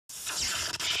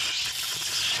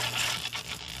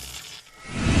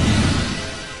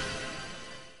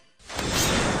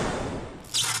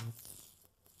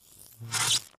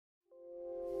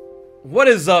What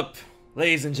is up,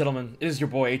 ladies and gentlemen? It is your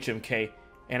boy HMK,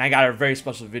 and I got a very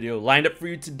special video lined up for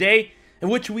you today, in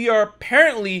which we are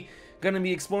apparently going to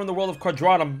be exploring the world of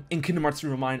Quadratum in Kingdom Hearts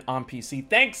 3 ReMind on PC,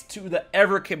 thanks to the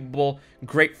ever-capable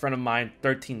great friend of mine,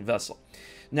 13 Vessel.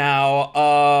 Now,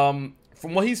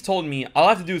 from what he's told me, all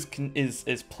I have to do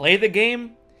is play the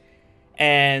game,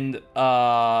 and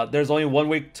there's only one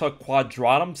way to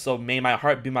Quadratum, so may my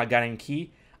heart be my guiding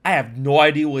key. I have no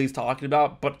idea what he's talking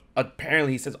about, but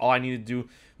apparently he says all I need to do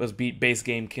was beat base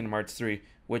game Kingdom Hearts 3,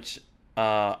 which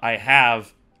I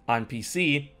have on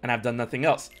PC, and I've done nothing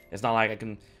else. It's not like I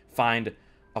can find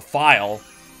a file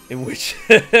in which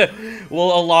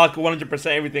will unlock 100%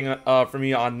 everything for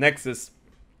me on Nexus,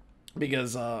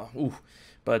 because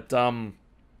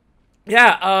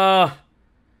yeah,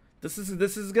 this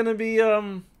is gonna be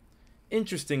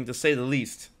interesting to say the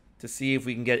least, to see if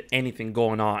we can get anything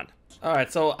going on. All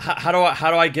right, so how do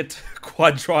I get to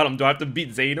Quadratum? Do I have to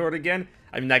beat Xehanort again?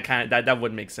 I mean, that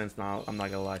would make sense now. I'm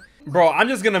not gonna lie, bro. I'm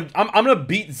gonna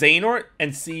beat Xehanort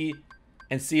and see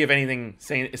if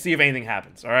anything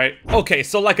happens. All right. Okay,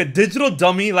 so like a digital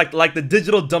dummy, like the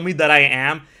digital dummy that I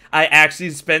am, I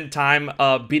actually spent time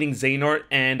beating Xehanort,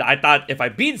 and I thought if I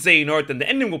beat Xehanort, then the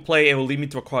ending will play and it will lead me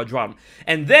to a Quadratum.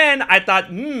 And then I thought,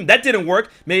 that didn't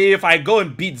work. Maybe if I go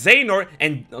and beat Xehanort,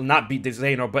 and not beat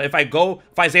Xehanort, but if I go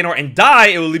fight Xehanort and die,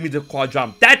 it will lead me to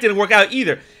Quadratum. That didn't work out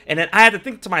either. And then I had to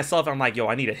think to myself, I'm like, yo,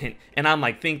 I need a hint. And I'm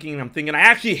like thinking, I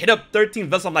actually hit up 13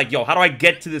 Vessel. I'm like, yo, how do I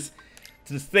get to this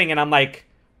thing? And I'm like,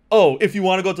 oh, if you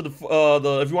want to go to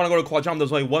if you want to go to Quadratum,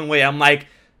 there's only one way. I'm like,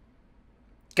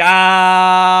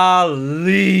 golly,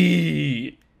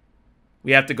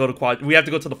 we have to go to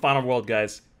the final world,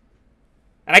 guys.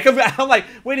 And I'm like,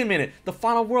 wait a minute, the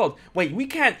final world. Wait, we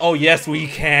can't. Oh yes, we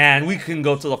can. We can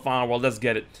go to the final world. Let's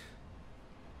get it.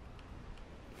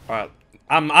 All right,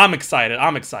 I'm excited.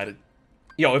 I'm excited.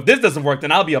 Yo, if this doesn't work,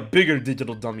 then I'll be a bigger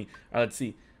digital dummy. All right, let's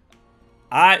see.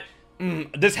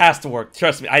 This has to work.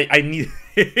 Trust me. I need.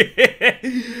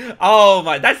 Oh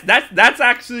my, that's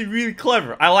actually really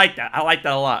clever. I like that. I like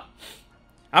that a lot.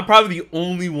 I'm probably the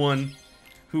only one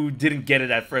who didn't get it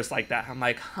at first like that. I'm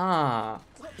like, huh,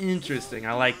 interesting.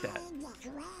 I like that.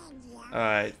 All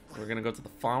right, we're gonna go to the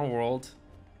final world,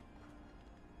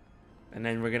 and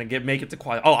then we're gonna make it to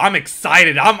Quad. Oh, I'm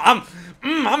excited.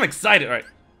 I'm excited. All right,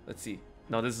 let's see.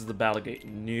 No, this is the battle gate.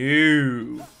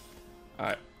 No. All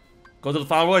right. Go to the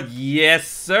final world. Yes,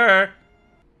 sir.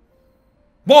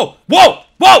 Whoa! Whoa!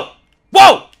 Whoa!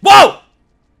 Whoa! Whoa!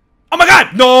 Oh my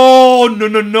god! No! No,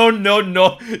 no, no, no,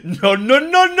 no. No, no,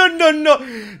 no, no, no, no.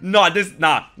 No, this,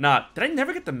 nah. Did I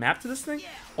never get the map to this thing?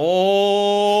 Oh.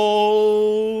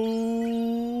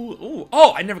 Ooh.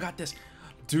 Oh, I never got this.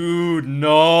 Dude,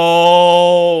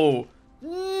 no.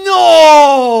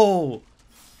 No!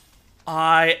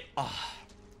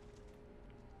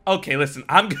 Okay, listen,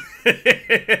 I'm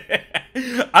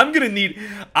gonna need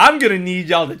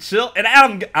y'all to chill, and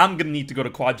I'm gonna need to go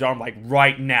to Quadratum like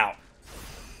right now.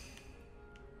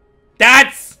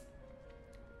 That's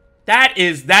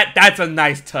a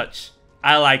nice touch.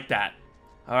 I like that.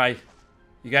 All right,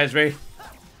 you guys ready?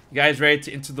 You guys ready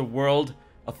to enter the world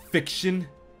of fiction?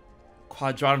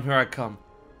 Quadratum, here I come.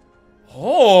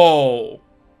 Oh,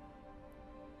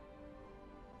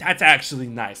 that's actually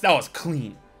nice. That was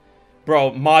clean.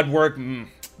 Bro, mod work,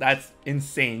 that's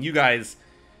insane. You guys,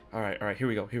 all right, here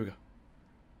we go.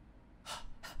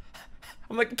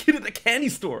 I'm like a kid at the candy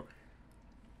store.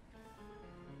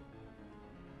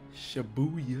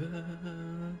 Shibuya.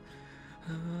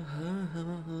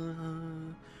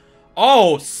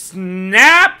 Oh,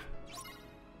 snap!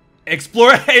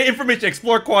 Explore information,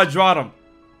 explore Quadratum.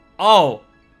 Oh,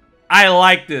 I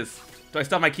like this. Do I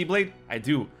still have my Keyblade? I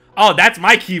do. Oh, that's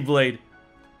my Keyblade.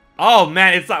 Oh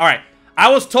man, it's all right. I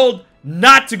was told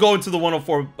not to go into the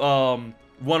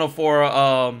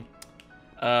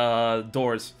 104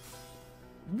 doors.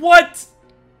 What?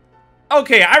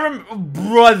 Okay, I remember,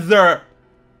 brother.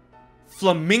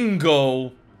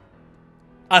 Flamingo.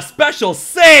 A special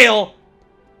sale,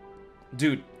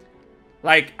 dude.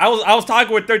 Like I was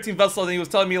talking with 13 Vessel, and he was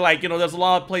telling me, like, you know, there's a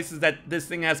lot of places that this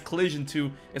thing has collision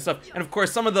to and stuff. And of course,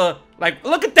 some of the, like,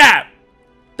 look at that.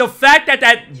 The fact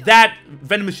that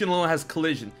vending machine alone has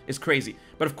collision is crazy.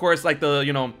 But of course, like, the,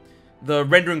 you know, the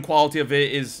rendering quality of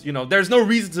it is, you know, there's no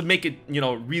reason to make it, you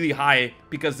know, really high,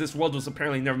 because this world was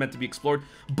apparently never meant to be explored.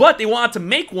 But they wanted to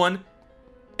make one,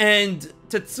 and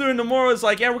Tetsuro Nomura is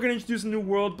like, yeah, we're gonna introduce a new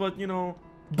world, but, you know,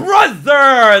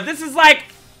 brother, this is like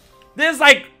the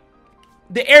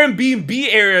Airbnb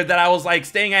area that I was like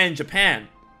staying at in Japan.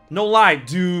 No lie,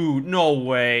 dude, no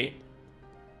way.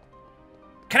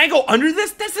 Can I go under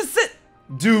this? This is it.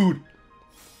 Dude.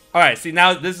 Alright, see,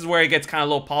 now this is where it gets kind of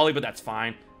low poly, but that's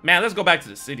fine. Man, let's go back to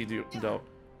the city, dude, though.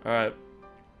 Alright.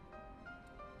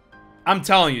 I'm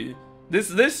telling you, this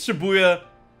Shibuya,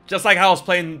 just like how I was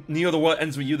playing Neo the World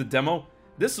Ends With You, the demo,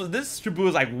 this Shibuya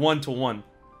is like 1-to-1.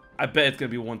 I bet it's gonna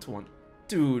be 1-to-1.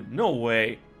 Dude, no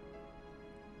way.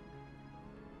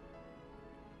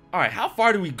 Alright, how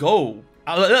far do we go?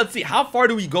 Let's see, how far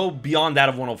do we go beyond that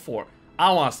of 104?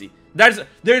 I want to see.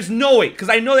 There's no way, because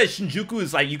I know that Shinjuku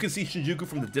is like, you can see Shinjuku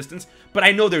from the distance, but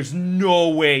I know there's no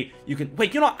way you can,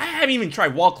 wait, you know, I haven't even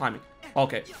tried wall climbing.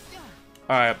 Okay.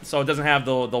 Alright, so it doesn't have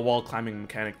the wall climbing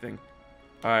mechanic thing.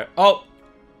 Alright, oh.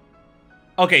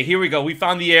 Okay, here we go. We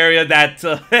found the area that,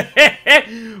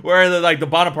 where the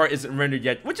bottom part isn't rendered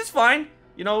yet, which is fine,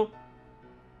 you know.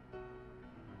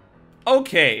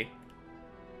 Okay.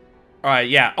 Alright,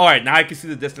 yeah. Alright, now I can see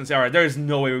the distance. Alright, there's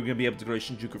no way we're gonna be able to go to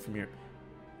Shinjuku from here.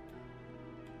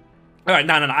 Alright,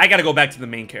 no. I gotta go back to the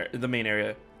main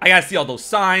area. I gotta see all those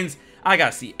signs. I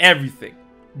gotta see everything.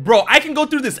 Bro, I can go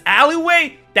through this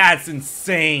alleyway? That's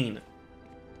insane.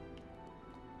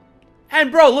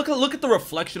 And bro, look at the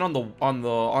reflection on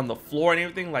the floor and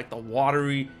everything, like the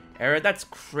watery area. That's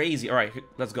crazy. Alright,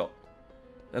 let's go.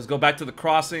 Let's go back to the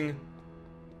crossing.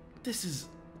 This is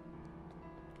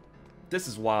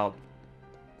wild.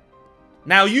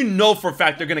 Now, you know for a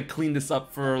fact they're gonna clean this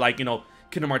up for, like, you know,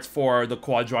 Kingdom Hearts 4, the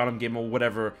Quadratum game, or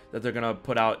whatever that they're gonna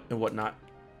put out and whatnot.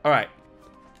 Alright.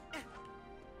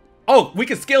 Oh, we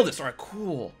can scale this. Alright,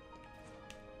 cool.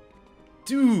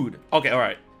 Dude. Okay,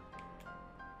 alright.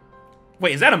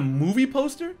 Wait, is that a movie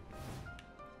poster?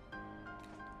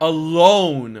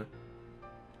 Alone.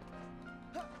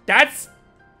 That's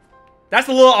a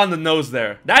little on the nose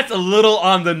there. That's a little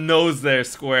on the nose there,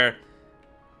 Square.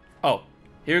 Oh,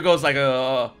 here goes like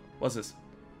a what's this?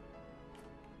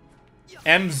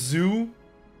 Mzu?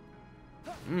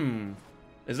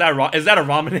 Is that a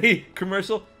Ramen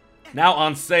commercial? Now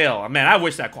on sale. Man, I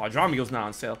wish that Quadrami was not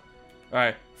on sale.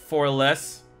 Alright, 4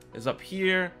 less is up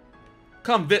here.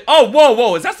 Come oh,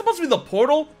 whoa. Is that supposed to be the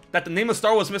portal that the name of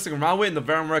Star was messing around with in the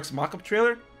Verum Rex mock-up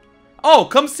trailer? Oh,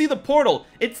 come see the portal.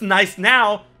 It's nice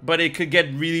now, but it could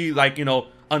get really, like, you know,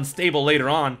 unstable later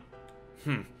on.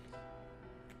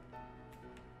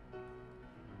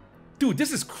 Dude,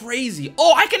 this is crazy.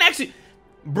 Oh, I can actually...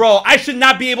 Bro, I should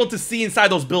not be able to see inside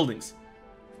those buildings.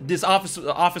 This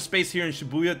office space here in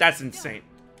Shibuya, that's insane.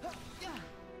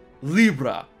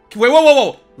 Libra. Wait,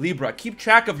 whoa. Libra, keep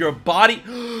track of your body.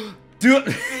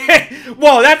 Dude,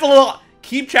 whoa, that's a little...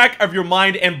 Keep track of your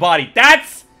mind and body.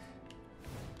 That's...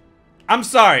 I'm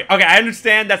sorry. Okay, I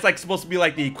understand that's like supposed to be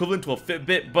like the equivalent to a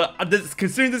Fitbit, but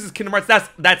considering this is Kingdom Hearts,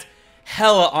 that's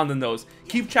hella on the nose.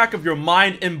 Keep track of your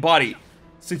mind and body.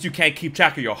 Since you can't keep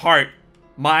track of your heart.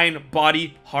 Mind,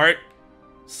 body, heart,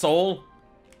 soul.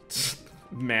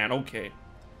 Man, okay.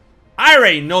 I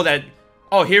already know that.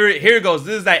 Oh, here it goes.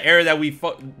 This is that area that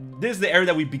this is the area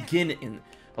that we begin in.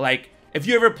 Like, if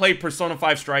you ever played Persona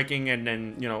 5 Striking and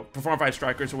then, you know, Persona 5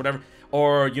 Strikers or whatever,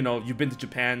 or, you know, you've been to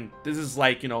Japan, this is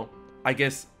like, you know, I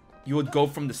guess you would go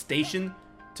from the station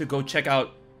to go check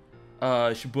out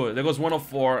Shibuya. There goes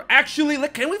 104. Actually,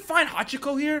 like, can we find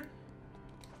Hachiko here?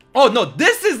 Oh, no,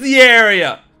 this is the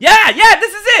area. Yeah,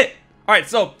 this is it. All right,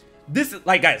 so this is,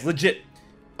 like, guys, legit.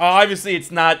 Obviously, it's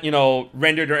not, you know,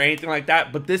 rendered or anything like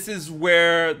that, but this is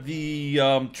where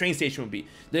the train station would be.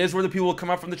 This is where the people will come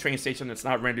out from the train station. It's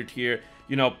not rendered here.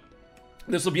 You know,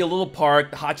 this will be a little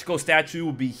park. The Hachiko statue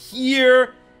will be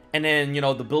here. And then, you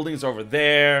know, the buildings over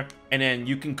there. And then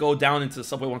you can go down into the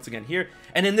subway once again here.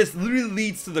 And then this literally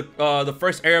leads to the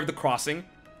first area of the crossing,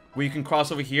 where you can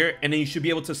cross over here. And then you should be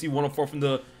able to see 104 from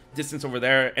the distance over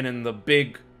there. And then the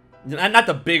big, not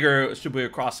the bigger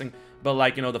Shibuya crossing, but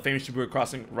like, you know, the famous Shibuya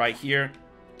crossing right here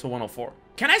to 104.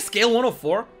 Can I scale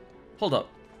 104? Hold up.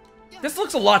 This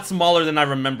looks a lot smaller than I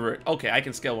remember it. Okay, I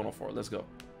can scale 104. Let's go.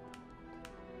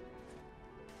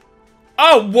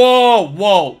 Oh,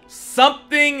 whoa.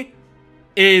 Something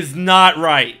is not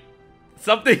right.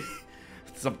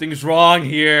 Something's wrong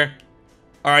here.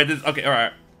 All right, okay, all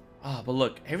right. Oh, but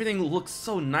look, everything looks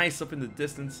so nice up in the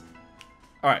distance.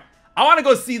 All right, I want to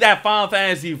go see that Final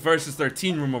Fantasy Versus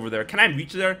 13 room over there. Can I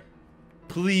reach there?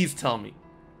 Please tell me.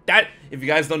 That, if you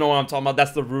guys don't know what I'm talking about,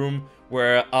 that's the room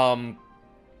where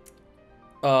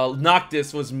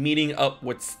Noctis was meeting up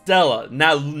with Stella,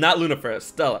 not Lunafera,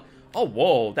 Stella. Oh,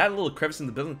 whoa, that little crevice in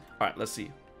the building. All right, let's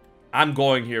see. I'm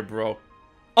going here, bro.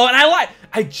 Oh, and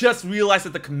I just realized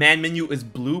that the command menu is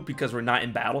blue because we're not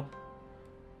in battle.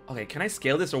 Okay, can I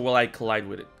scale this or will I collide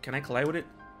with it? Can I collide with it?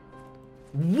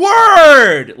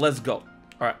 Word! Let's go.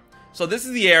 All right, so this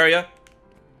is the area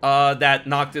that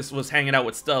Noctis was hanging out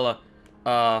with Stella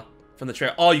for from the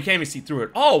trailer. Oh, you can't even see through it.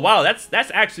 Oh, wow, that's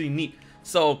actually neat.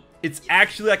 So it's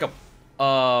actually like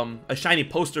a shiny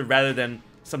poster rather than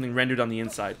something rendered on the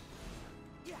inside,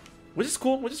 which is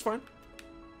cool, which is fine.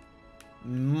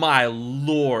 My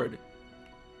lord,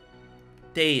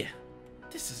 this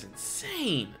is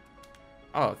insane.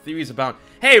 Oh, theories abound.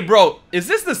 Hey, bro, is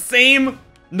this the same?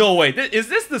 No way. Is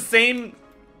this the same,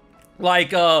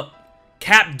 like,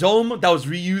 cap dome that was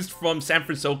reused from San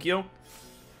Francisco?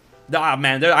 Ah,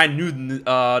 man, I knew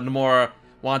Nomura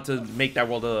wanted to make that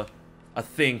world a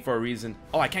thing for a reason.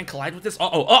 Oh, I can't collide with this?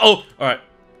 Uh-oh, uh-oh! Alright.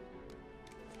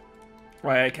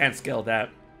 Right, I can't scale that.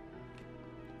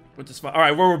 Which is fine.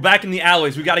 Alright, we're back in the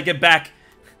alleyways. We gotta get back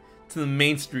to the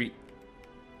main street.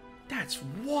 That's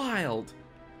wild.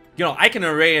 You know, I can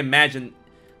already imagine,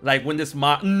 like, when this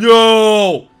mod...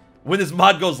 No! When this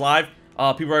mod goes live,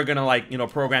 people are gonna, like, you know,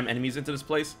 program enemies into this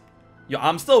place. Yo,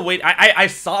 I'm still waiting. I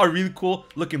saw a really cool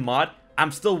looking mod.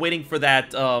 I'm still waiting for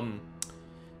that,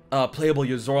 playable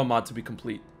Yozora mod to be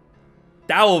complete.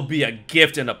 That will be a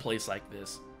gift in a place like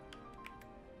this.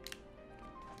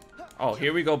 Oh,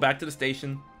 here we go, back to the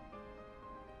station.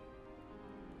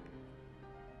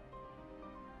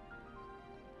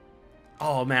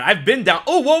 Oh man, I've been down.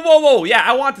 Oh, whoa, whoa, whoa! Yeah,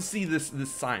 I want to see this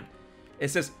sign. It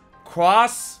says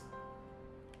cross.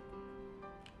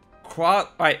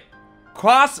 Right,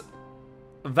 cross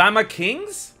Vama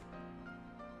Kings.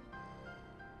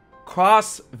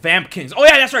 Cross Vamp Kings. Oh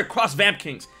yeah, that's right, cross Vamp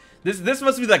Kings. This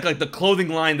must be like the clothing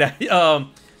line that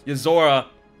Yozora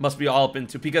must be all up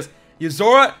into, because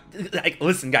Yozora, like,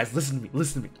 listen guys, listen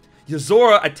to me.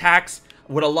 Yozora attacks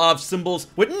with a lot of symbols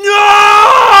with no!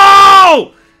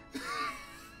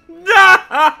 No!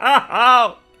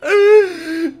 No!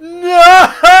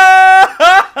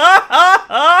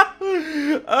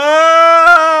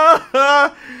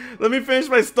 Let me finish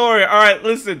my story. All right,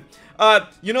 listen.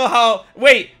 You know how?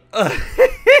 Wait.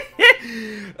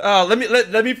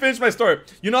 Let me finish my story.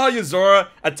 You know how Yozora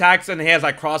attacks and he has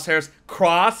like crosshairs?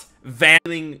 Cross, Vamp,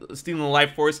 stealing the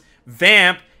life force,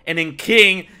 Vamp, and then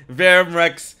King,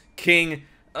 Vermrex, King.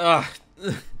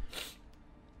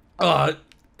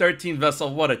 13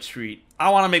 vessel, what a treat. I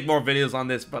want to make more videos on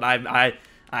this, but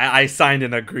I signed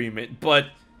an agreement. But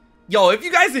yo, if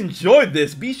you guys enjoyed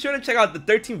this, be sure to check out the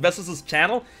 13 Vessels'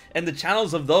 channel and the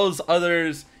channels of those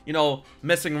others, you know,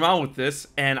 messing around with this.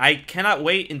 And I cannot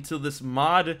wait until this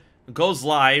mod goes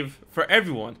live for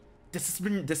everyone. This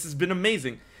has been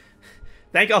amazing.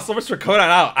 Thank y'all so much for coming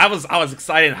out. I was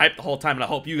excited and hyped the whole time, and I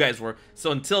hope you guys were.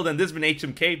 So until then, this has been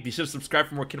HMK. Be sure to subscribe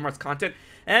for more Kingdom Hearts content,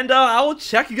 and I will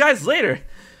check you guys later.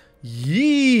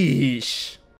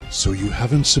 Yeesh. So you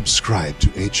haven't subscribed to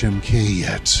HMK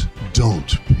yet?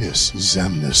 Don't piss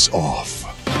Xemnas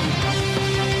off.